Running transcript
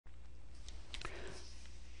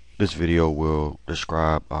This video will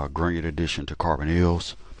describe Grignard addition to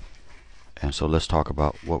carbonyls. And so let's talk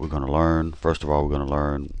about what we're going to learn. First of all, we're going to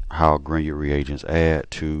learn how Grignard reagents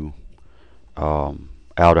add to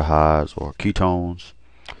aldehydes or ketones,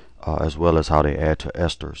 as well as how they add to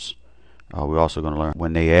esters. We're also going to learn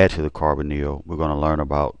when they add to the carbonyl, we're going to learn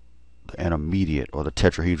about the intermediate or the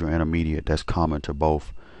tetrahedral intermediate that's common to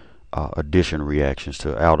both addition reactions to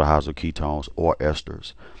aldehydes or ketones or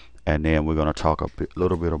esters. And then we're going to talk a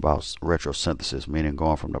little bit about retrosynthesis, meaning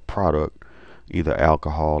going from the product, either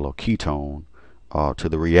alcohol or ketone, to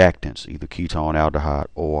the reactants, either ketone, aldehyde,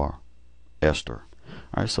 or ester.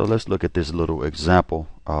 All right, so let's look at this little example.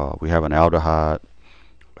 We have an aldehyde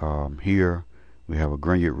here. We have a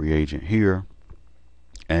Grignard reagent here.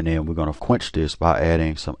 And then we're going to quench this by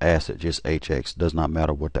adding some acid, just HX. Does not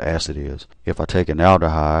matter what the acid is. If I take an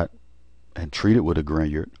aldehyde and treat it with a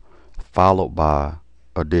Grignard, followed by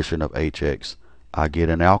addition of HX, I get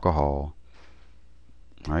an alcohol,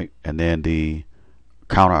 right? And then the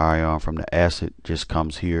counter ion from the acid just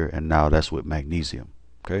comes here, and now that's with magnesium.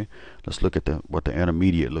 Okay, let's look at what the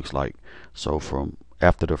intermediate looks like. So from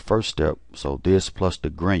after the first step, so this plus the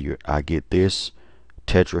Grignard, I get this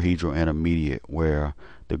tetrahedral intermediate where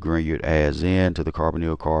the Grignard adds in to the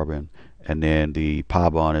carbonyl carbon, and then the pi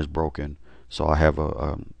bond is broken. So I have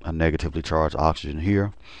a negatively charged oxygen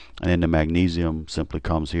here, and then the magnesium simply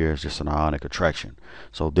comes here as just an ionic attraction.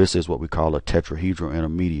 So this is what we call a tetrahedral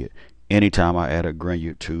intermediate. Anytime I add a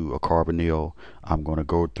Grignard to a carbonyl, I'm going to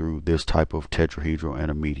go through this type of tetrahedral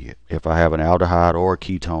intermediate. If I have an aldehyde or a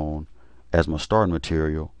ketone as my starting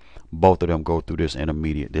material, both of them go through this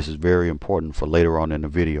intermediate. This is very important for later on in the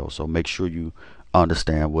video, so make sure you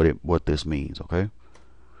understand what this means. Okay,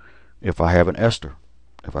 if I have an ester,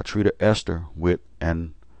 if I treat an ester with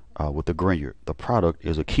the Grignard, the product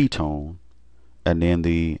is a ketone, and then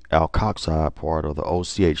the alkoxide part, or the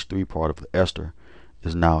OCH3 part of the ester,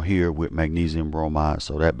 is now here with magnesium bromide,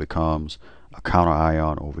 so that becomes a counter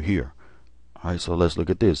ion over here. All right, so let's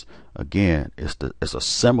look at this again. It's a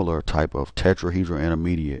similar type of tetrahedral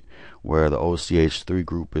intermediate where the OCH3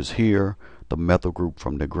 group is here, the methyl group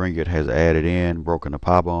from the Grignard has added in, broken the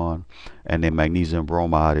pi bond, and then magnesium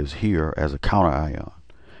bromide is here as a counter ion.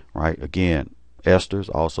 Right, again,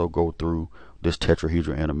 esters also go through this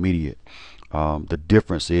tetrahedral intermediate. The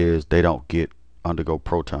difference is they don't undergo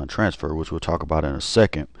proton transfer, which we'll talk about in a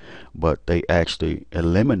second, but they actually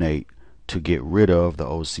eliminate to get rid of the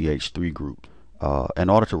OCH3 group. In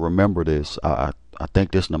order to remember this, I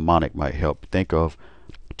think this mnemonic might help. Think of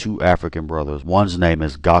two African brothers. One's name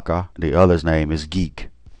is Gaka, the other's name is Geek.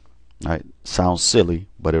 Right? Sounds silly,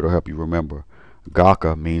 but it'll help you remember.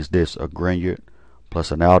 Gaka means this: a Grignard plus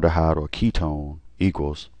an aldehyde or ketone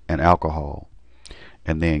equals an alcohol.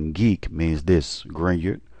 And then Geek means this: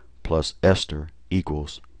 Grignard plus ester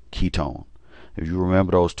equals ketone. If you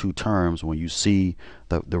remember those two terms, when you see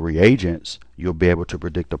the reagents, you'll be able to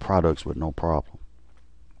predict the products with no problem.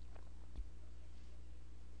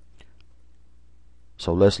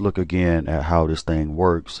 So let's look again at how this thing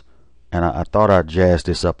works. And I thought I'd jazz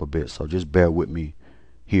this up a bit, so just bear with me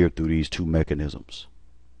here through these two mechanisms.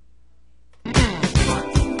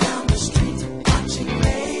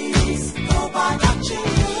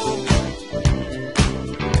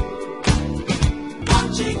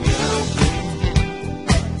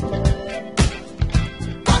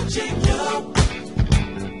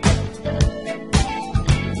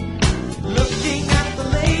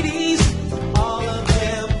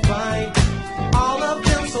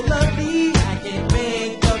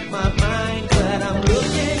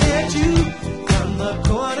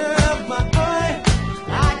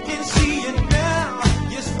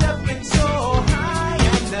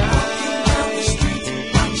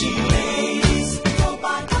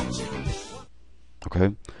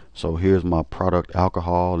 Okay, so here's my product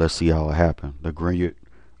alcohol. Let's see how it happened. The Grignard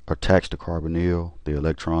attacks the carbonyl. The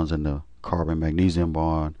electrons in the carbon magnesium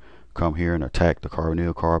bond come here and attack the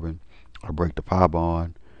carbonyl carbon. I break the pi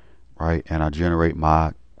bond, right, and I generate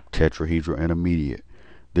my tetrahedral intermediate.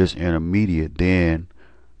 This intermediate then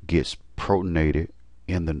gets protonated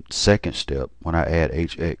in the second step when I add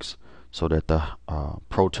HX, so that the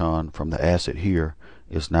proton from the acid here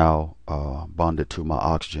is now bonded to my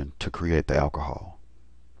oxygen to create the alcohol.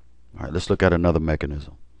 All right, let's look at another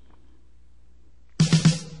mechanism.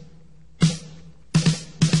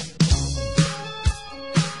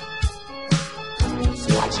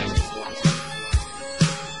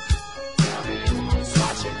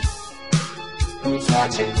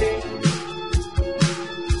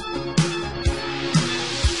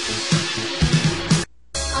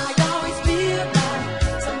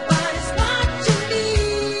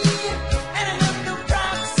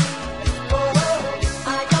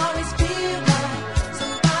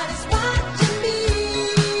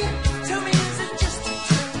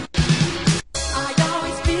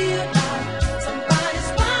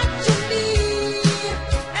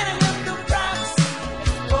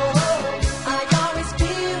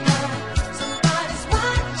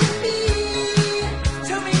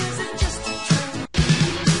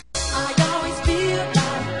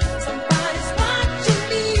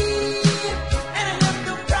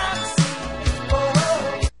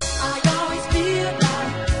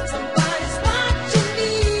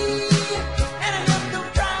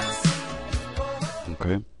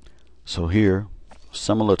 here,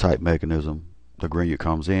 similar type mechanism. The Grignard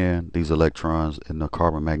comes in, these electrons in the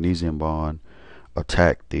carbon magnesium bond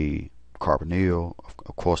attack the carbonyl.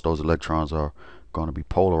 Of course, those electrons are going to be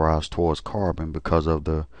polarized towards carbon because of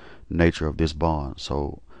the nature of this bond.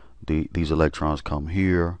 So these electrons come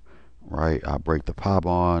here, right? I break the pi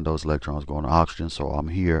bond, those electrons go into oxygen, so I'm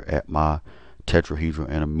here at my tetrahedral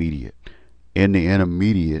intermediate. In the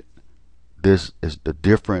intermediate, this is the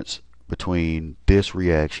difference between this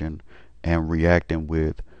reaction and reacting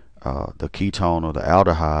with the ketone or the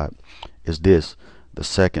aldehyde is this. The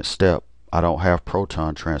second step, I don't have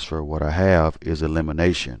proton transfer. What I have is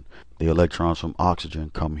elimination. The electrons from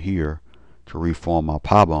oxygen come here to reform my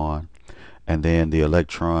pi bond, and then the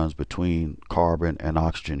electrons between carbon and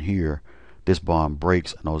oxygen here, this bond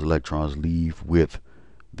breaks and those electrons leave with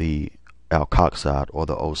the alkoxide or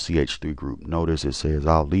the OCH3 group. Notice it says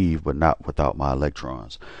I'll leave but not without my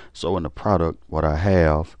electrons. So in the product, what I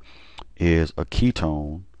have is a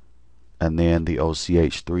ketone and then the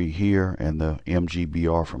OCH3 here and the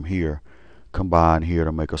MgBr from here combine here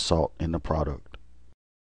to make a salt in the product.